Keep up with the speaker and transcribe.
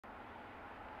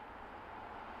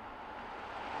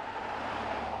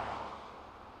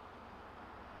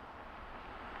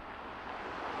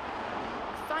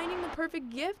finding the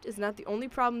perfect gift is not the only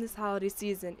problem this holiday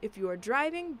season. If you are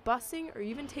driving, busing, or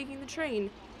even taking the train,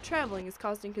 traveling is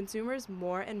costing consumers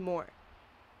more and more.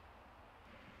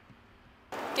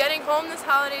 Getting home this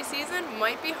holiday season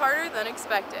might be harder than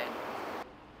expected.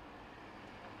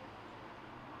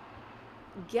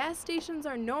 Gas stations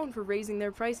are known for raising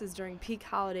their prices during peak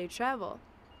holiday travel.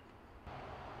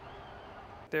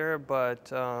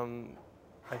 But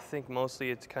I think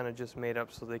mostly it's kind of just made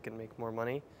up so they can make more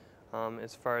money.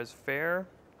 As far as fare,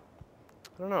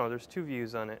 I don't know, there's two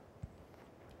views on it.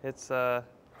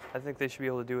 I think they should be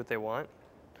able to do what they want,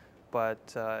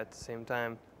 but at the same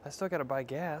time, I still gotta buy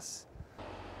gas.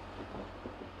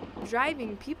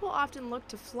 Driving, people often look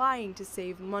to flying to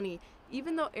save money,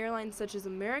 even though airlines such as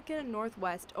American and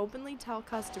Northwest openly tell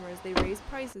customers they raise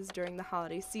prices during the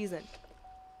holiday season.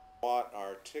 Bought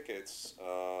our tickets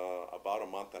about a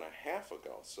month and a half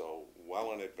ago, so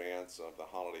well in advance of the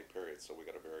holiday period, so we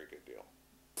got a very good deal.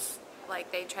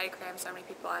 Like, they try to cram so many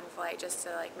people on flight just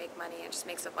to like make money. It just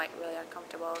makes the flight really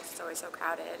uncomfortable. It's always so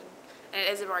crowded, and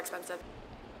it is more expensive.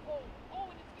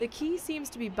 The key seems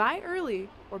to be buy early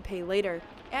or pay later,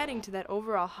 adding to that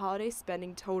overall holiday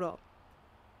spending total.